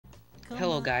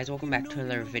Hello guys, welcome back to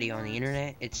another video on the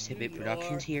internet. It's Tidbit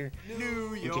Productions here,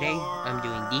 and today I'm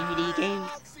doing DVD games,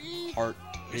 part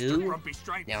 2.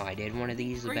 Now I did one of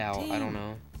these about, I don't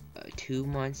know, 2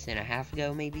 months and a half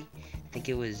ago maybe. I think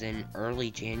it was in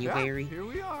early January,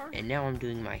 and now I'm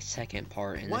doing my second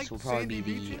part, and this will probably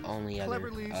be the only other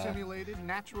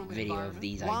video of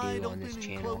these I do on this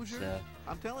channel. So,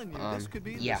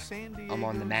 yeah, I'm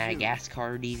on the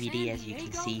Madagascar DVD as you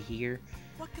can see here.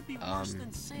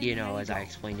 You know, as I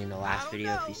explained in the last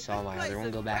video, if you saw my other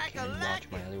one, go back and watch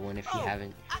my other one if you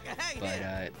haven't.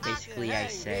 But basically I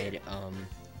said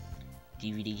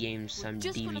DVD games, some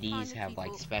DVDs have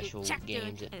like special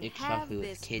games, especially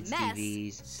with kids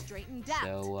TVs.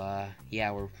 So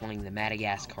yeah, we're playing the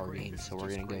Madagascar game, so we're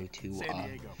gonna go to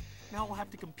now we'll have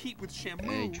to compete with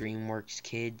Shamu. DreamWorks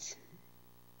Kids.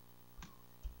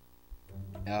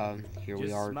 Here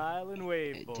we are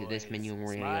to this menu, and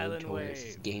we're gonna go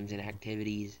towards games and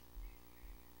activities.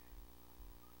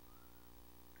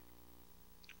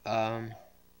 We're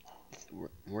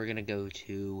gonna go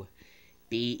to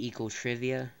B equals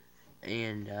trivia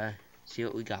and see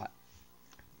what we got.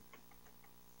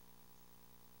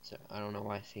 So I don't know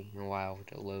why it's taking a while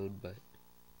to load, but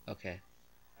okay.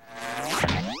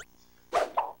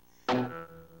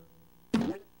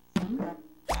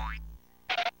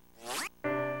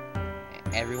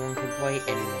 Everyone can play,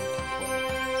 anyone can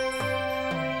play.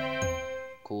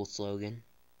 Cool slogan.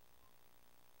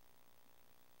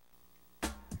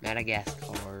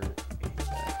 Madagascar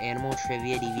Animal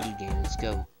Trivia DVD game. Let's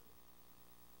go.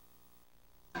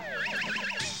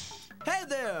 Hey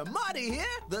there, Marty here,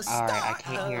 the star I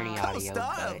can't hear any audio,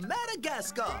 co-star of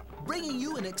Madagascar, bringing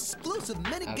you an exclusive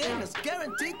minigame that's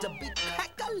guaranteed to be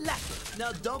cack-a-lack.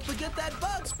 Now don't forget that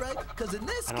bug spray, because in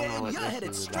this game you're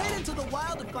headed straight into the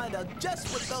wild to find out just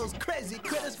what those crazy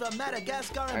critters from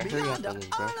Madagascar and beyond are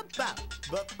all about.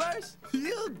 But first,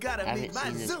 you gotta meet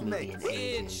my Zoomate.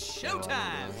 It's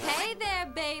showtime! Hey there,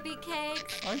 baby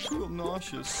cake. I feel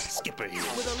nauseous. Skipper here.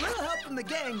 With a little help from the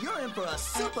gang, you're in for a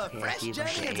super fresh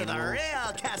journey into the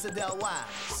real Casa del Wild.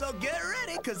 So get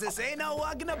ready, because this ain't no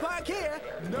walk in the park here.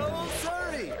 No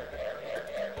siree.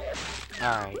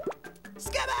 Alright.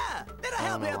 Skipper! Little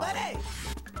help here, buddy!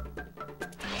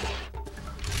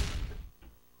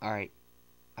 Alright.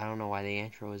 I don't know why the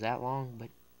intro was that long, but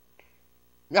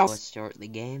no. Let's start the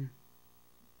game.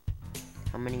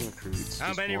 How many recruits?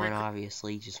 Just one,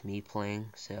 obviously. Just me playing,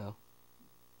 so.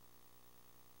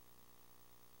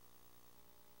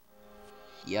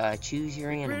 Yeah, choose your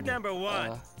animal. Recruit number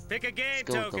 1. Pick a game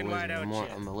token, why don't you?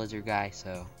 I'm a lizard guy,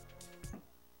 so.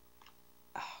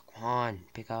 Oh, come on,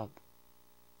 pick up.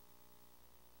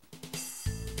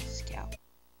 Scout.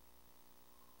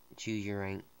 Choose your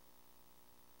rank.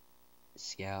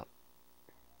 Scout.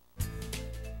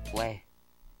 Play.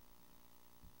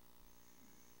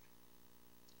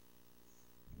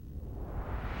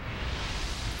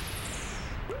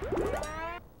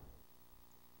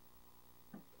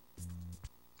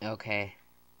 Okay.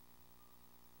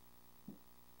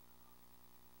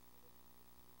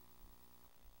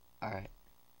 Alright.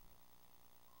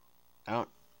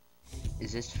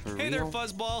 Is this for real? Hey there,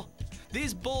 Fuzzball.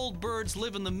 These bold birds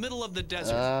live in the middle of the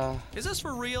desert. Is this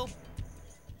for real?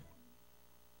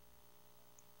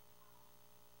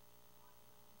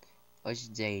 I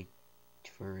should say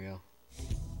for real.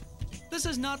 This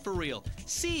is not for real.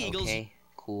 Sea eagles. Okay,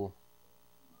 cool.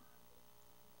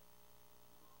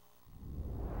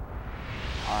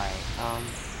 Alright,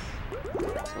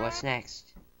 so what's next?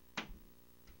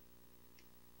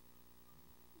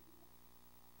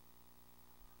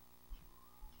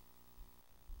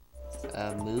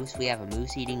 Moose. We have a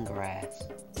moose eating grass.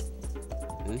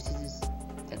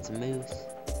 That's a moose.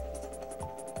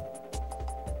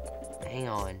 Hang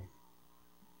on.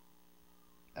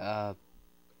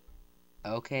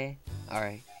 Okay.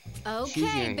 Alright.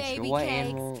 Okay, baby what cakes.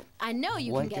 Animal, I know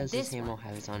you can get this animal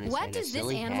have on its What head? does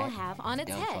this animal have on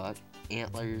its head? Fuck.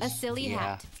 Antlers. A silly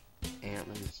hat.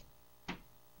 Antlers.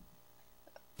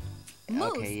 Moose.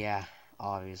 Okay, yeah,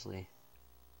 obviously.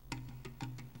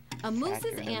 A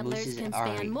moose's antlers can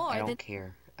stand more than... I don't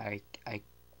care. I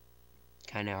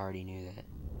kind of already knew that.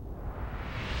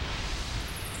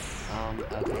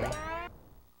 Okay.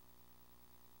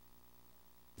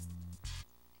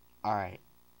 Alright.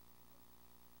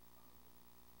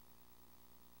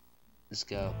 Let's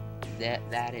go.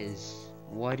 That is...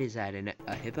 What is that?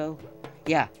 A hippo?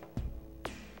 Yeah.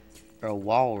 Or a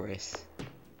walrus.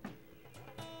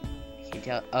 You can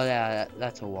tell... Oh, yeah,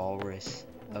 that's a walrus.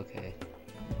 Okay.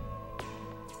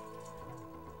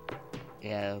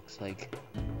 Yeah, it looks like...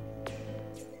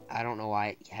 I don't know why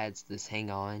it has this hang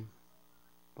on,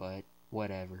 but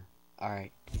whatever.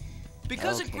 Alright.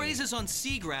 Because it grazes on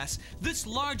seagrass, this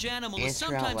large animal is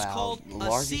sometimes called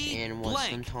a sea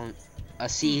blank. A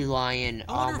sea lion.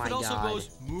 Oh my god. Goes,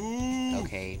 moo.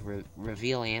 Okay,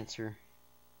 reveal answer.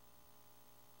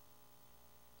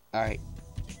 Alright.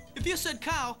 If you said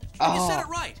cow, then you said it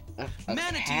right.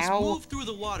 Manatees cow? move through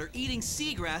the water eating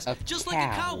seagrass just like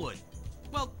a cow would.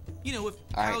 Well, you know, if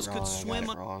cows could swim. I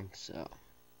got it wrong, so.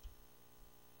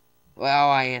 Well,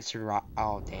 I answered right.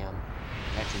 Oh, damn.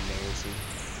 That's embarrassing.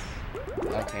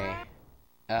 Okay.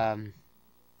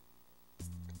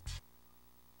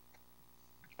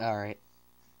 Alright.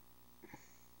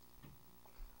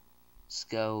 Let's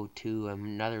go to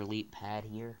another leap pad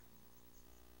here.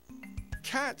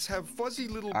 Cats have fuzzy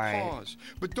little paws,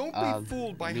 but don't be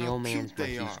fooled by how cute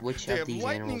they are. Which they of these have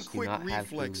lightning animals do quick not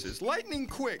have reflexes. hooves? Lightning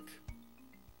quick.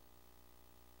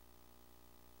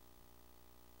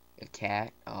 A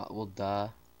cat? Well, duh.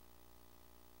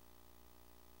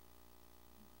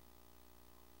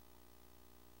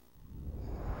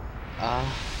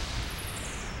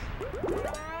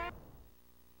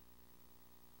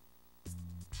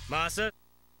 Masa?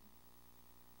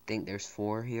 Think there's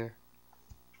 4 here.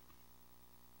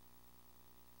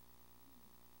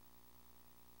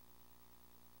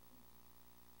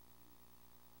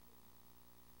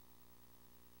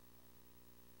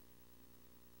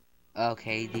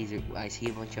 Okay, these are. I see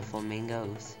a bunch of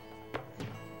flamingos.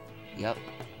 Yep.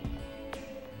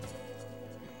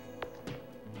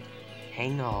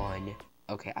 Hang on.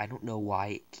 Okay, I don't know why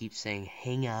it keeps saying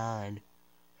hang on.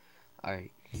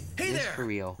 Alright. Hey there! For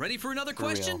real. Ready for another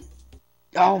question? Real.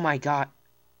 Oh my god.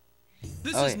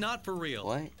 This is not for real.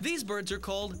 What? These birds are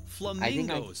called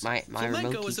flamingos. I think my Flamenco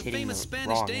remote is a keeps hitting famous the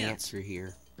Spanish wrong dance. answer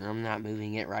here. I'm not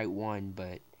moving it right one,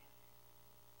 but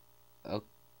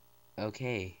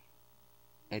okay.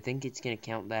 I think it's gonna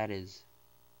count that as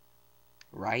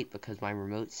right because my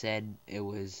remote said it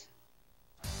was.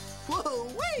 Whoa,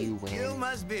 wait! You win. You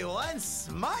must be one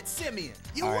smart simian.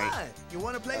 You All won. right. You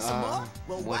want to play some more?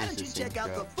 Well, why don't you check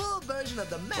out the full version of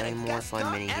the Madagascar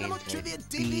Animal Trivia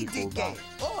DVD game,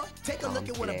 or take a look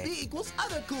at one of B equals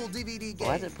other cool DVD games.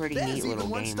 Well, that's a pretty neat little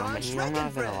game. I mean, I'm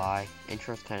not gonna lie.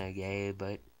 Intro's kind of gay,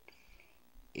 but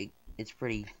it's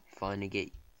pretty fun to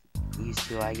get used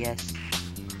to, I guess.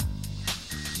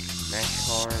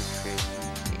 NASCAR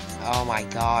Trivia. Oh my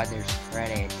god, there's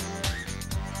credits.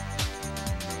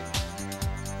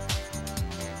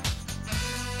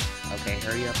 Okay,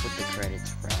 hurry up with the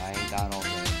credits, bro. I ain't got all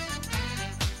those.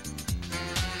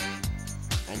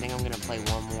 I think I'm gonna play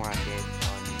one more on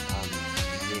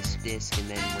this disc, and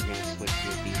then we're gonna switch to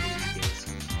a DVD disc.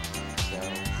 So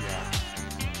yeah.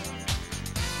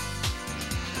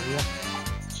 Hurry up.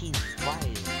 Jeez, why?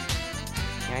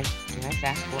 Can I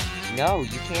fast forward? No,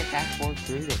 you can't fast forward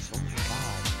through this. Oh my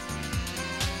god.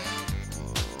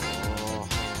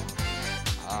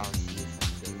 Oh, see if I'm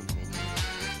doing menu.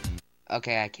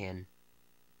 Okay, I can.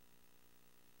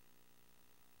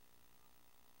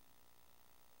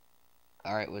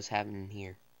 Alright, what's happening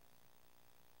here?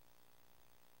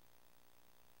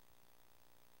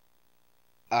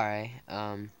 Alright,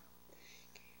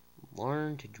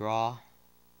 learn to draw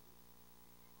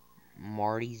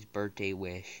Marty's birthday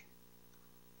wish.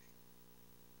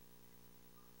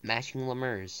 Matching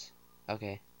lemurs.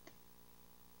 Okay.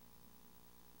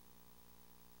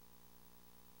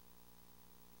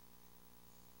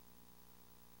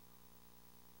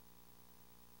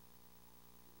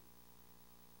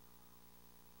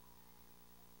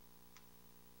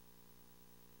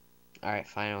 Alright,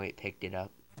 finally it picked it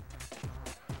up.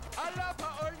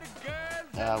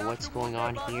 What's going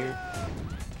on here?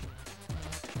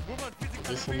 Is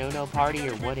this a no-no party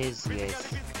or what is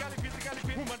this?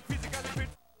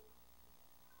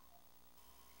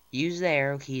 Use the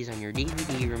arrow keys on your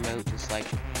DVD remote to select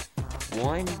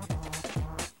one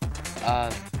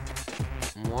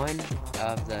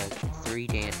of the 3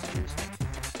 dancers.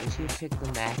 Once you pick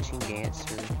the matching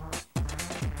dancer,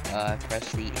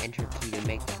 press the enter key to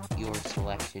make your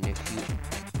selection. If you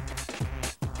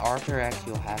are correct,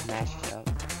 you'll have matched up.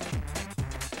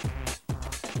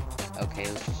 Okay,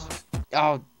 let's just...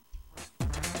 Oh!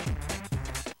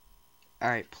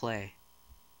 Alright, play.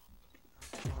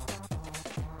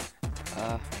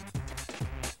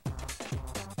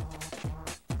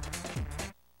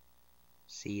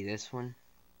 See this one?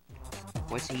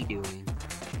 What's he doing?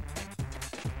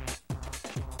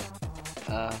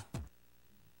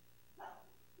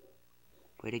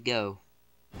 Way to go.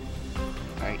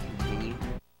 Alright, continue.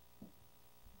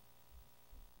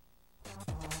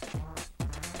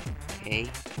 Okay.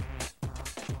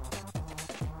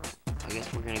 I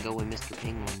guess we're gonna go with Mr.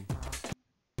 Penguin.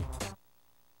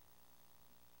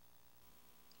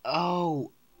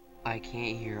 Oh! I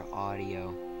can't hear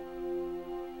audio.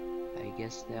 I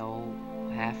guess they'll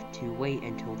have to wait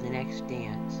until the next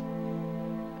dance.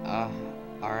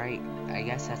 Alright. I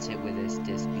guess that's it with this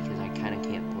disc because I kind of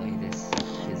can't play this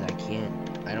because I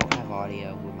don't have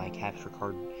audio with my capture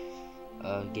card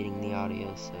getting the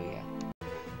audio, so yeah.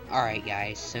 Alright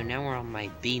guys, so now we're on my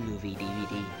B-movie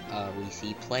DVD. We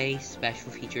see play, special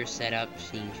features, setup,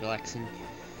 scene selection.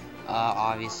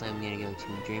 Obviously I'm gonna go to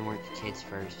DreamWorks Kids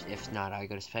first. If not, I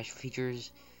go to special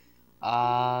features.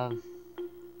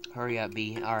 Hurry up,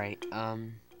 B. Alright,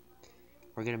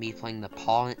 we're gonna be playing the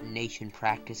Pollination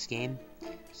practice game.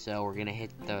 So we're gonna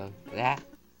hit that.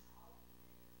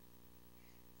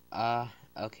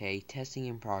 Okay, testing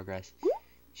in progress.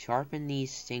 Sharpen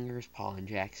these stingers, pollen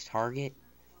jacks. Target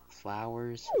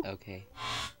flowers. Okay.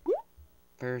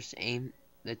 First, aim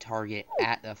the target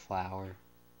at the flower.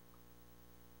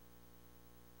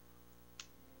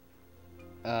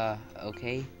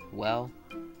 Okay. Well.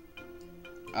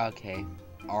 Okay.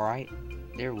 Alright.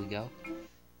 There we go.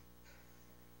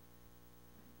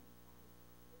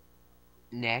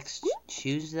 Next,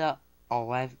 choose the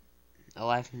 11.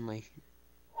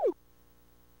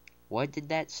 What did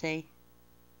that say?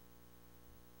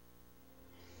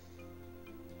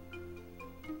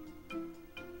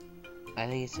 I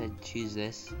think it said choose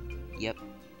this. Yep.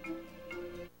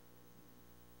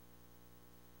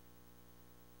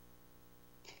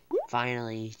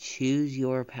 Finally, choose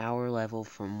your power level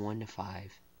from 1 to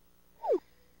 5.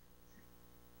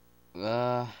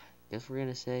 Guess we're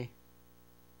gonna say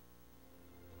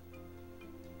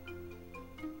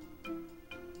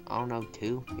I don't know,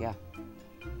 2, yeah.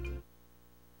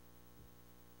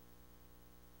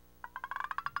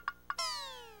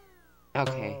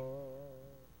 Okay.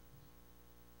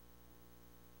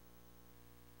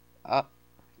 Oh,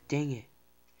 dang it.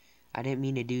 I didn't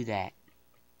mean to do that.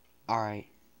 Alright.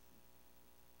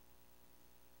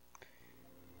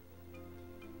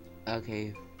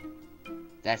 Okay.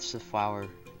 That's the flower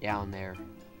down there.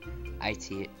 I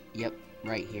see it. Yep,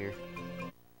 right here.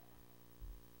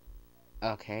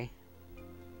 Okay.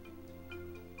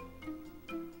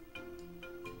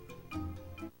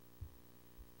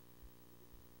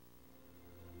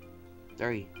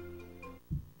 Three.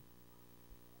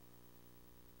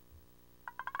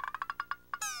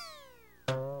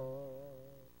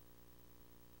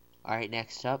 Alright,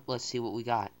 next up, let's see what we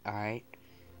got. Alright.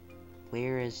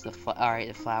 Where is the alright,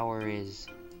 the flower is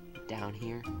down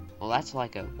here. Well, that's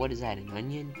like a, what is that, an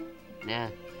onion? Nah.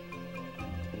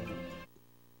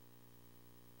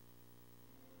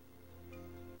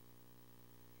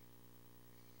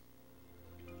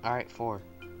 Alright, 4.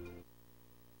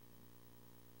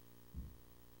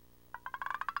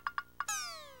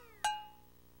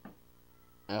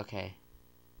 Okay.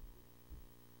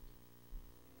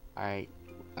 Alright.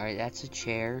 Alright, that's a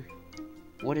chair.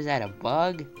 What is that, a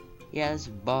bug? Yeah, that's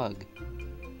a bug.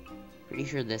 Pretty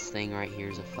sure this thing right here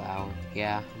is a flower.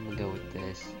 Yeah, I'm gonna go with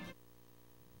this.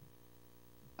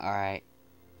 Alright.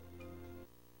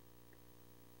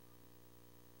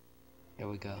 There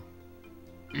we go.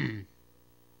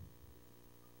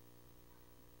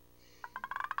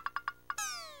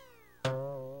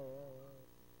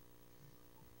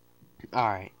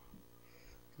 Alright.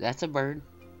 That's a bird.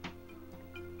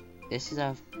 This is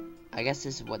a... I guess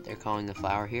this is what they're calling the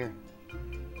flower here.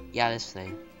 Yeah, this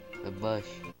thing. The bush.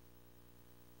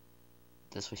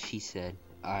 That's what she said.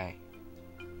 Alright.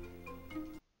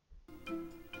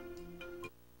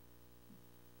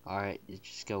 Alright, let's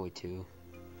just go with 2.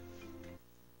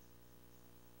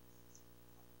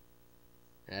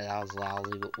 That was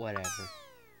lousy, but whatever.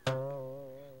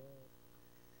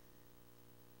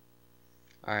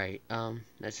 Alright,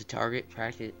 that's a target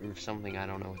practice or something, I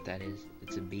don't know what that is.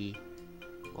 It's a B.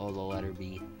 Well, the letter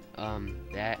B.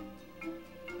 That.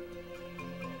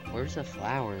 Where's the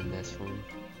flower in this one?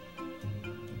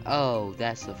 Oh,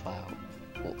 that's the flower.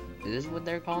 Well, is this what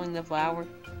they're calling the flower?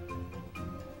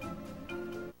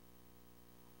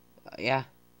 Yeah.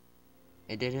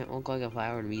 It didn't look like a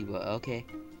flower to me, but okay.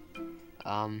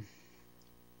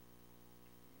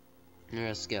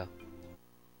 Let's go.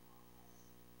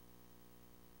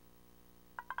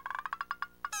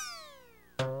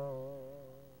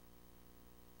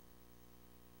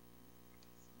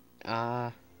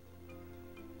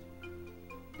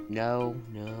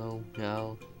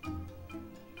 No.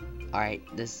 Alright,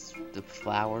 this is the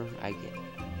flower. I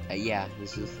get. Yeah,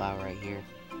 this is the flower right here.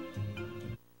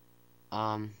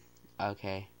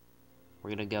 Okay. We're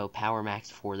gonna go power max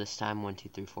 4 this time. 1, 2,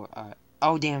 3, 4. Alright.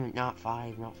 Oh, damn it. Not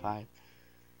 5. Not 5.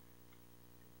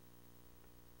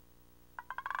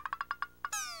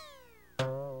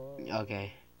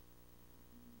 Okay.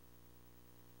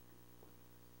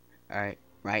 Alright,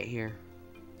 right here.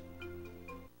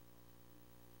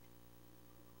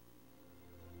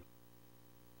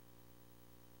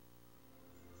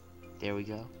 There we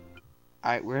go.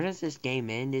 Alright, where does this game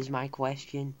end is my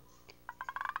question.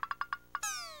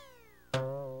 I'm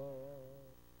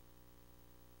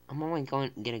only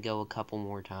gonna go a couple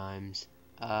more times.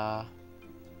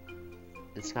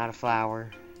 It's not a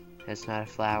flower. That's not a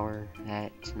flower.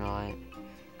 That's not.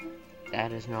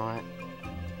 That is not.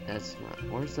 That's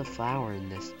not. Where's the flower in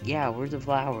this? Yeah, where's the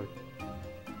flower?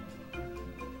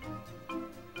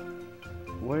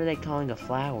 What are they calling a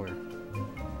flower?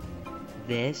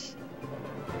 This?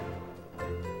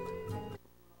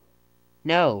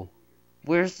 No.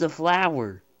 Where's the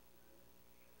flower?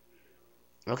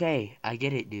 Okay, I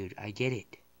get it, dude. I get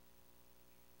it.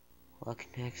 Luck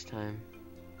next time.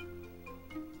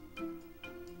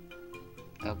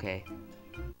 Okay.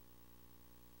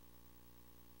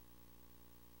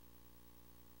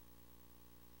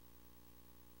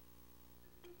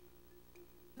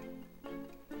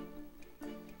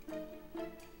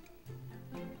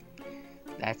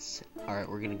 That's alright.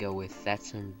 We're gonna go with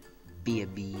that's be a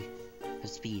B.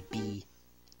 Let's be a B.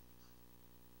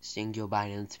 Sing Joe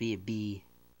Biden. Let's be a B.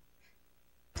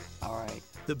 Alright.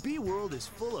 The bee world is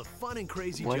full of fun and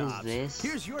crazy jobs. What is this?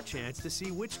 Here's your chance to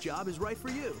see which job is right for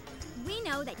you. We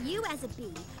know that you as a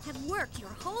bee have worked your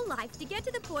whole life to get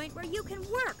to the point where you can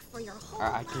work for your whole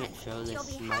life. I can't show this You'll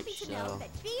be much, happy to know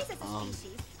that bees as a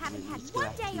species haven't had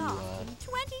one day to, off in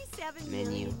 27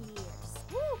 million years.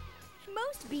 Woo!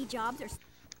 Most bee jobs are...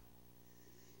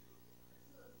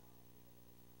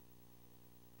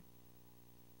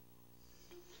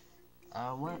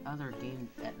 What other game?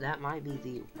 That might be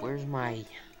the. Where's my.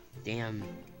 Damn.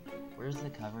 Where's the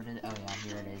cover to. Oh, yeah,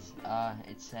 here it is.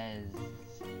 It says.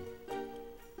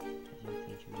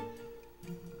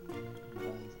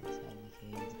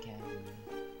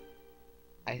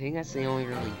 I think that's the only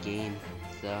really game,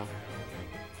 so.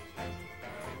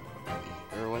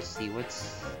 Or what's the.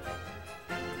 What's.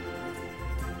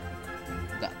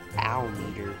 The owl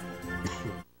meter.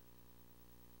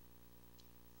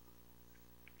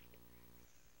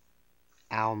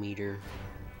 Owl meter.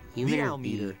 Human or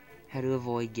bee? How to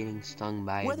avoid getting stung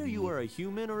by a bee. Whether you are a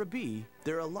human or a bee,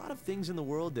 there are a lot of things in the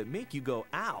world that make you go,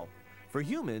 ow. For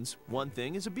humans, one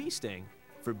thing is a bee sting.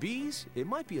 For bees, it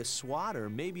might be a swat or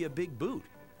maybe a big boot.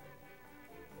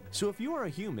 So if you are a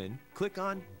human, click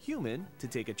on Human to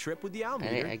take a trip with the owl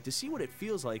meter to see what it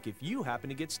feels like if you happen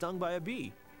to get stung by a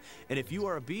bee. And if you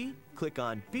are a bee, click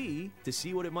on Bee to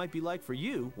see what it might be like for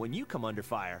you when you come under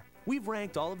fire. We've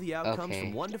ranked all of the outcomes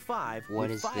from 1 to 5,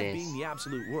 with 5 being the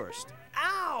absolute worst.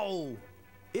 Ow!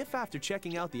 If after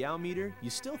checking out the owl meter,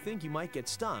 you still think you might get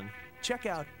stung, check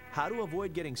out How to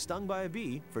Avoid Getting Stung by a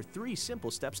Bee for 3 simple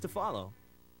steps to follow.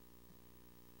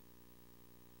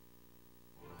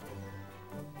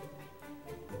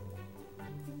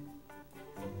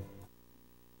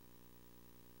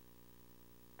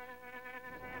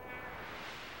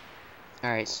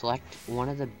 Alright, select one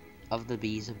of the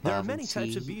bees above. There are many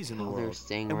types of bees in the world,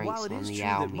 and while it is true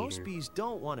that most bees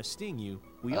don't want to sting you,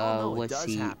 we all know it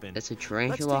does happen. That's a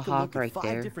tarantula hawk right there. Let's take a look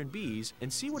at 5 different bees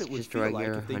and see what it would feel like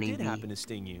if they did happen to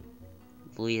sting you.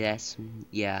 I believe that's,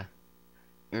 yeah.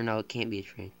 Or no, it can't be a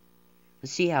tarantula.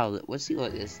 Let's see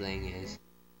what this thing is.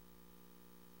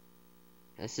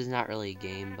 This is not really a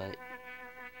game, but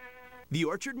the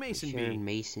orchard mason bee.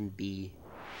 Mason bee.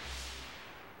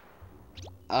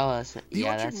 Oh, that's not, the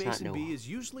orchard orchard mason bee is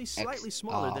usually slightly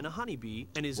smaller than a honeybee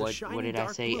and is a shiny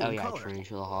dark blue in color. Oh yeah,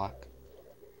 tarantula hawk.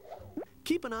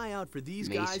 Keep an eye out for these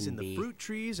guys in the fruit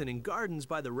trees and in gardens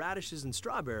by the radishes and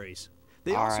strawberries.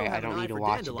 They also have an eye for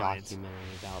dandelions.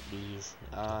 About bees.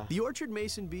 The orchard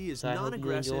mason bee is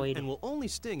non-aggressive and will only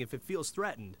sting if it feels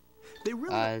threatened. They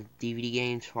really DVD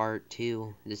games part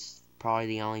 2. This is probably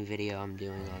the only video I'm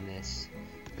doing on this.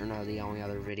 Or no, the only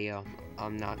other video.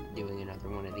 I'm not doing another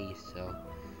one of these, so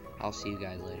I'll see you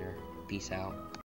guys later. Peace out.